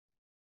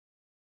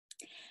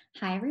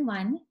Hi,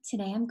 everyone.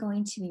 Today I'm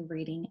going to be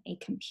reading A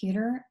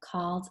Computer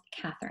Called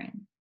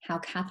Katherine, How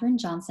Katherine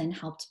Johnson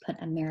Helped Put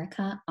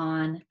America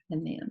on the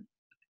Moon.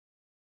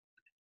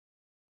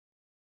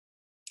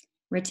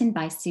 Written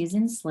by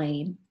Susan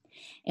Slade,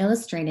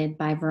 illustrated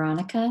by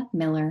Veronica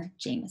Miller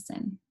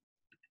Jameson.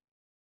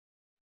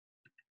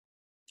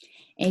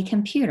 A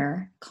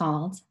Computer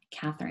Called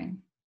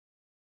Katherine.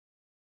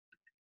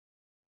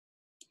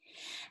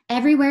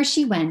 Everywhere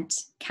she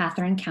went,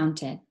 Katherine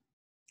counted.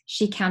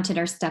 She counted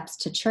her steps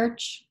to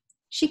church.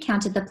 She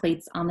counted the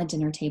plates on the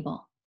dinner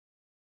table.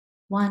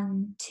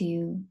 1,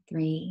 2,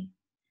 3,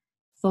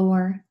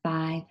 4,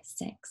 5,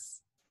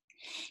 6.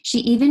 She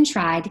even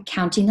tried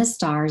counting the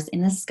stars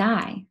in the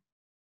sky.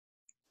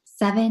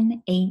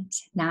 7, 8,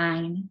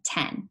 9,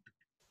 10.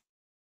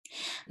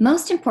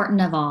 Most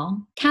important of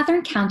all,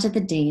 Katherine counted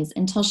the days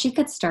until she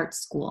could start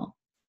school.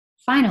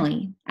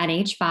 Finally, at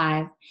age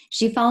 5,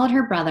 she followed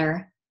her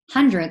brother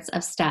hundreds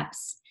of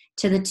steps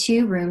to the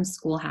 2-room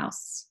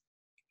schoolhouse.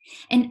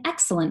 An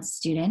excellent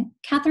student,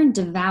 Katherine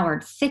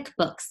devoured thick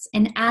books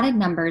and added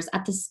numbers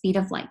at the speed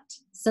of light,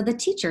 so the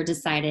teacher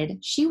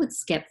decided she would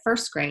skip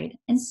first grade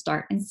and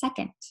start in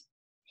second.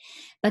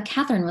 But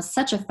Katherine was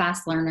such a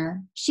fast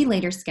learner, she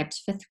later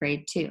skipped 5th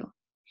grade too.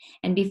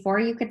 And before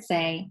you could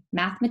say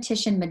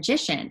mathematician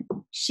magician,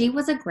 she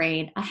was a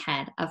grade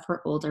ahead of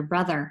her older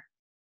brother.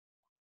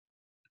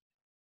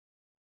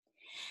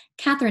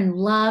 Katherine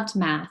loved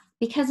math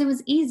because it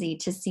was easy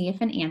to see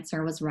if an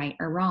answer was right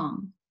or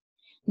wrong.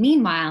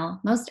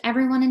 Meanwhile, most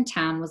everyone in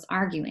town was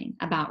arguing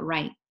about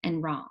right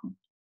and wrong.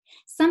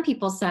 Some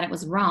people said it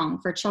was wrong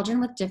for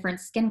children with different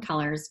skin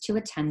colors to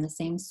attend the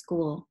same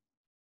school.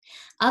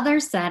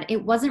 Others said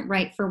it wasn't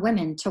right for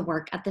women to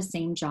work at the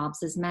same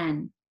jobs as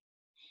men.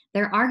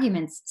 Their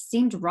arguments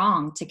seemed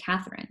wrong to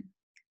Katherine,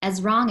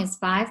 as wrong as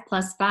 5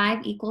 plus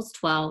 5 equals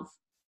 12.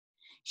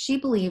 She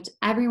believed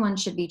everyone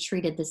should be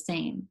treated the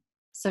same,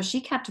 so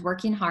she kept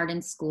working hard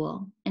in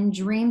school and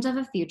dreamed of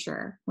a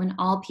future when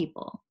all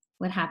people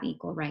would have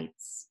equal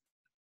rights.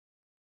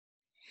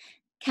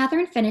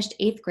 Katherine finished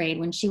 8th grade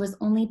when she was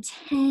only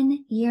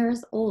 10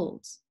 years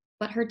old,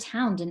 but her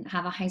town didn't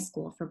have a high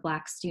school for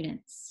Black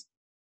students.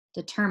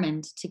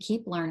 Determined to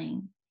keep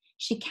learning,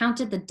 she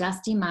counted the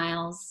dusty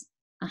miles,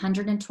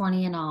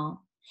 120 in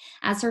all,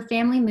 as her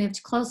family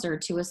moved closer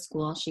to a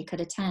school she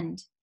could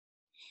attend.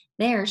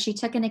 There, she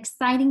took an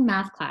exciting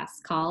math class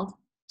called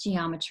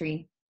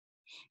geometry.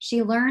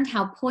 She learned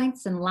how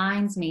points and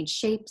lines made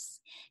shapes,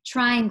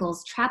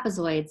 triangles,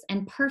 trapezoids,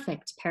 and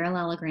perfect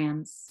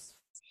parallelograms.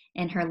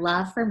 And her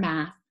love for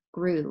math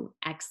grew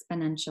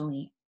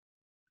exponentially.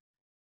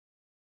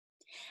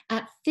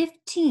 At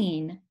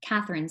 15,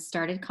 Katherine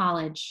started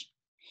college.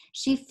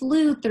 She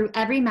flew through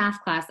every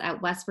math class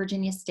at West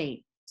Virginia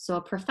State, so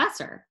a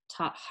professor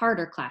taught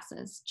harder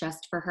classes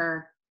just for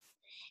her.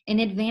 In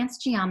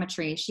advanced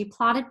geometry, she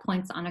plotted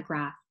points on a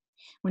graph.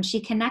 When she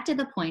connected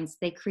the points,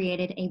 they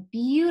created a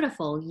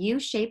beautiful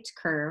U-shaped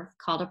curve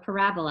called a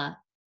parabola.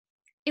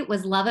 It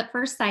was love at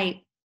first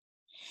sight.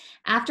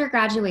 After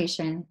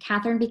graduation,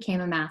 Katherine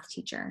became a math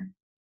teacher.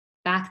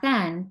 Back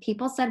then,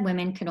 people said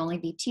women could only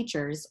be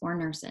teachers or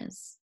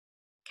nurses.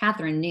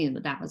 Katherine knew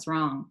that was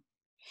wrong.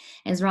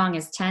 As wrong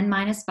as 10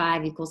 minus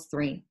 5 equals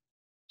 3.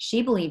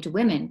 She believed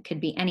women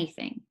could be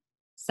anything,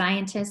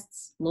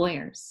 scientists,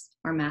 lawyers,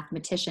 or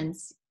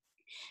mathematicians.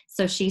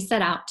 So she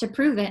set out to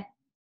prove it.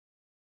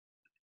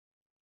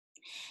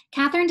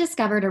 Katherine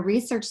discovered a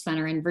research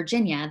center in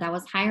Virginia that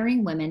was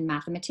hiring women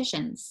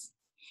mathematicians.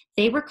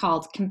 They were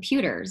called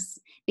computers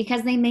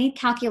because they made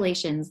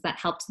calculations that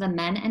helped the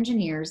men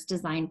engineers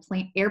design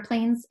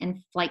airplanes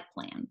and flight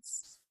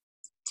plans.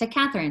 To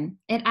Katherine,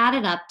 it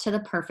added up to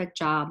the perfect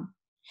job.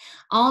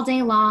 All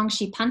day long,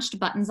 she punched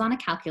buttons on a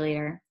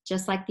calculator,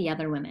 just like the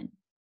other women.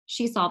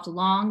 She solved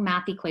long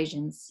math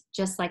equations,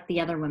 just like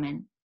the other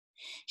women.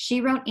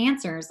 She wrote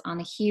answers on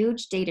a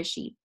huge data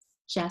sheet,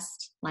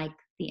 just like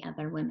the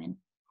other women.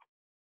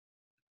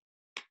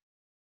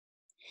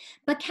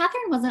 But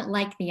Katherine wasn't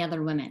like the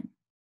other women.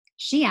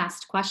 She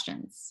asked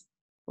questions,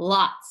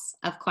 lots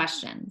of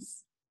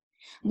questions.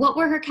 What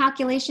were her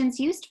calculations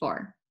used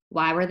for?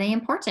 Why were they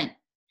important?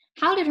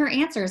 How did her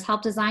answers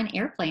help design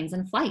airplanes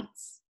and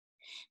flights?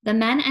 The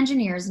men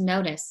engineers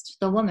noticed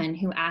the woman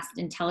who asked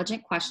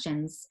intelligent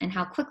questions and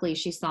how quickly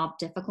she solved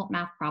difficult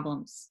math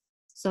problems.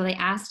 So they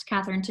asked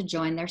Katherine to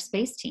join their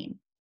space team.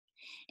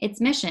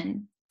 Its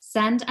mission,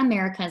 send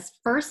America's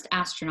first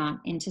astronaut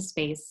into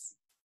space.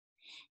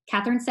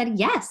 Katherine said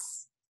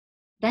yes.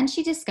 Then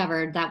she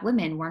discovered that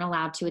women weren't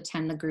allowed to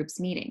attend the group's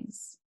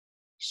meetings.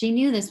 She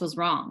knew this was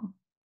wrong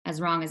as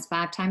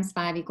 5 times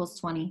 5 equals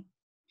 20.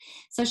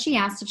 So she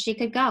asked if she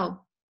could go.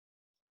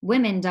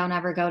 Women don't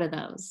ever go to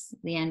those,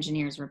 the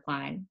engineers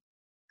replied.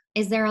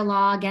 Is there a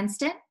law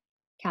against it?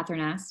 Katherine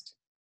asked.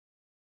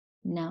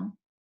 No.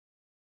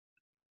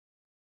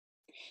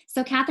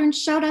 So Katherine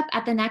showed up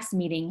at the next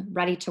meeting,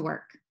 ready to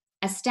work.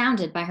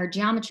 Astounded by her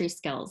geometry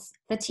skills,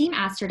 the team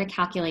asked her to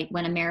calculate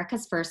when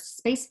America's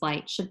first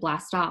spaceflight should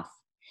blast off.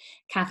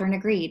 Katherine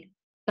agreed,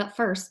 but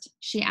first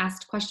she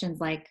asked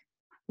questions like,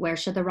 Where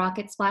should the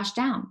rocket splash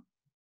down?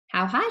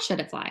 How high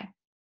should it fly?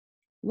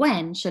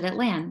 When should it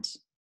land?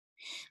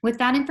 With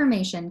that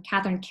information,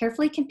 Katherine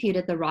carefully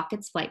computed the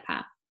rocket's flight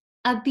path,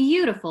 a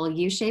beautiful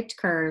U-shaped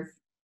curve.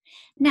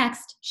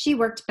 Next, she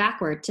worked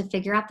backward to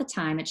figure out the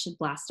time it should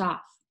blast off.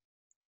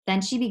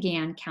 Then she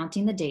began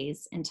counting the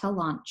days until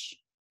launch.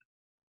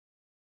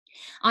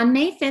 On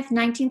May 5th,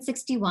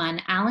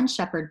 1961, Alan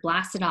Shepard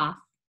blasted off.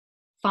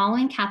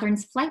 Following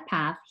Katherine's flight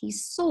path, he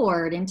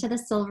soared into the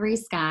silvery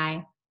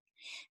sky.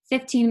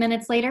 15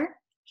 minutes later,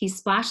 he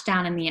splashed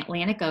down in the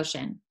Atlantic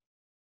Ocean,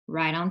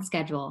 right on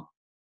schedule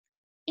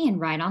and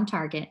right on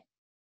target.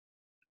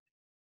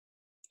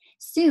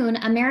 Soon,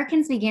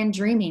 Americans began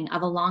dreaming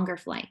of a longer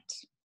flight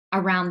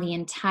around the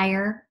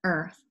entire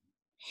Earth.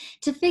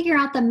 To figure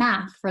out the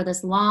math for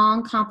this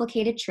long,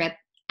 complicated trip,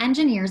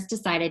 engineers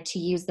decided to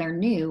use their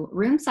new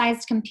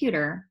room-sized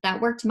computer that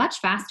worked much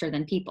faster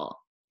than people.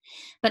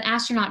 But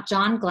astronaut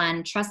John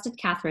Glenn trusted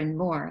Katherine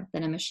more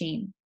than a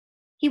machine.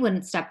 He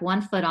wouldn't step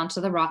one foot onto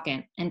the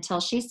rocket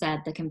until she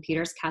said the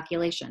computer's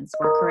calculations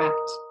were correct.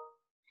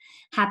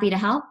 Happy to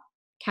help,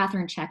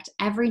 Katherine checked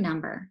every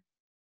number.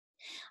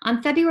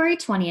 On February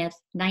 20th,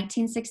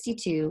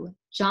 1962,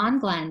 John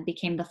Glenn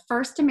became the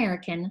first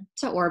American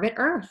to orbit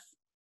Earth.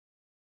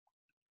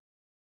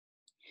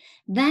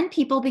 Then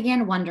people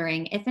began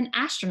wondering if an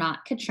astronaut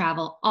could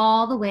travel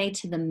all the way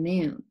to the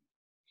moon.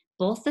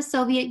 Both the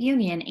Soviet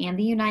Union and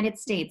the United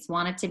States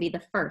wanted to be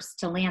the first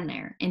to land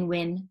there and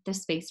win the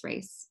space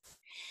race.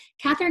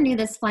 Katherine knew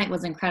this flight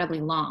was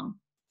incredibly long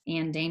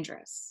and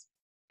dangerous.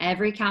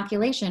 Every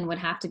calculation would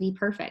have to be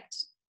perfect.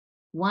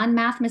 One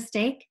math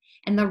mistake,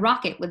 and the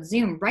rocket would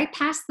zoom right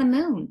past the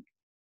moon.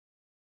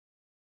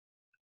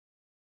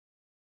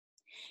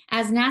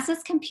 As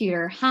NASA's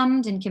computer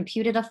hummed and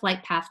computed a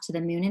flight path to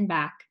the moon and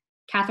back,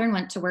 Katherine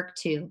went to work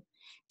too,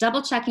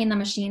 double-checking the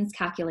machine's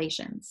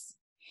calculations.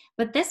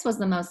 But this was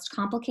the most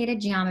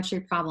complicated geometry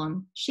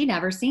problem she'd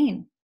ever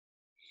seen.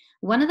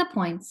 One of the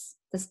points,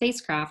 the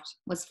spacecraft,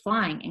 was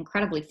flying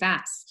incredibly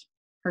fast.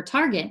 Her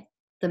target,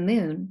 the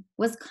moon,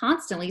 was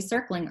constantly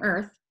circling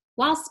Earth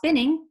while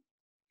spinning.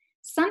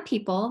 Some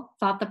people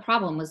thought the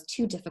problem was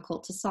too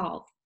difficult to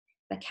solve,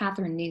 but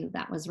Katherine knew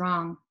that was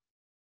wrong.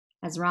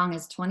 As wrong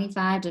as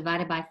 25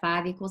 divided by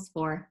 5 equals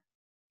 4.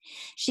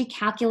 She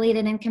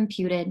calculated and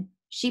computed.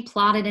 She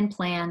plotted and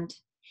planned.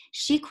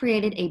 She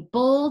created a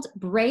bold,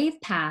 brave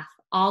path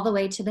all the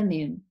way to the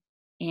moon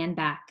and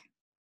back.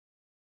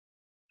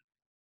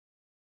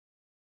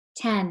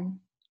 10,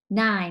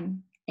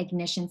 9,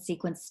 ignition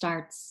sequence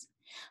starts.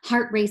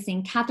 Heart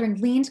racing, Katherine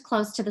leaned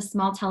close to the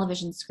small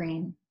television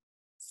screen.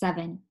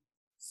 7,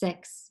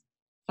 6,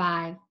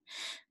 5.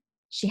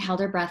 She held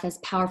her breath as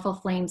powerful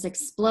flames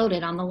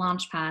exploded on the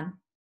launch pad.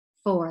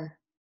 4,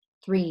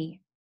 3,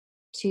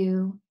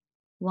 2,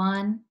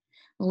 1,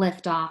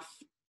 liftoff.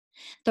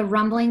 The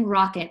rumbling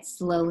rocket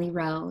slowly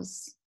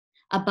rose.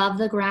 Above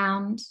the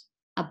ground,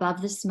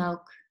 above the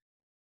smoke,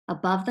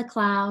 above the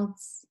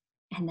clouds,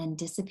 and then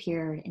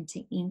disappeared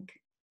into ink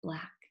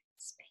black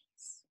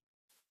space.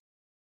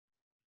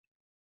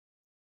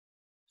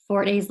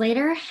 4 days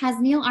later, as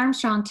Neil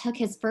Armstrong took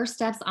his first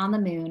steps on the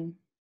moon,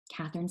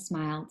 Katherine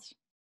smiled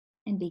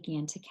and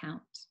began to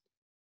count.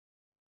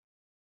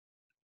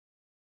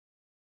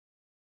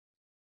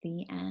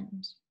 The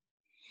end.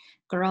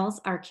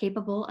 Girls are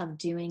capable of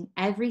doing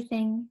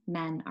everything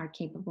men are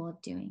capable of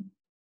doing.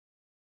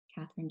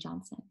 Katherine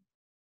Johnson.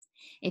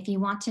 If you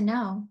want to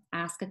know,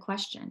 ask a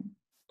question.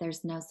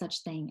 There's no such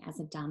thing as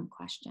a dumb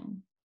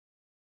question.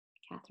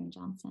 Katherine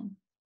Johnson.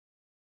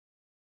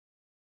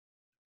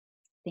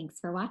 Thanks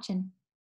for watching.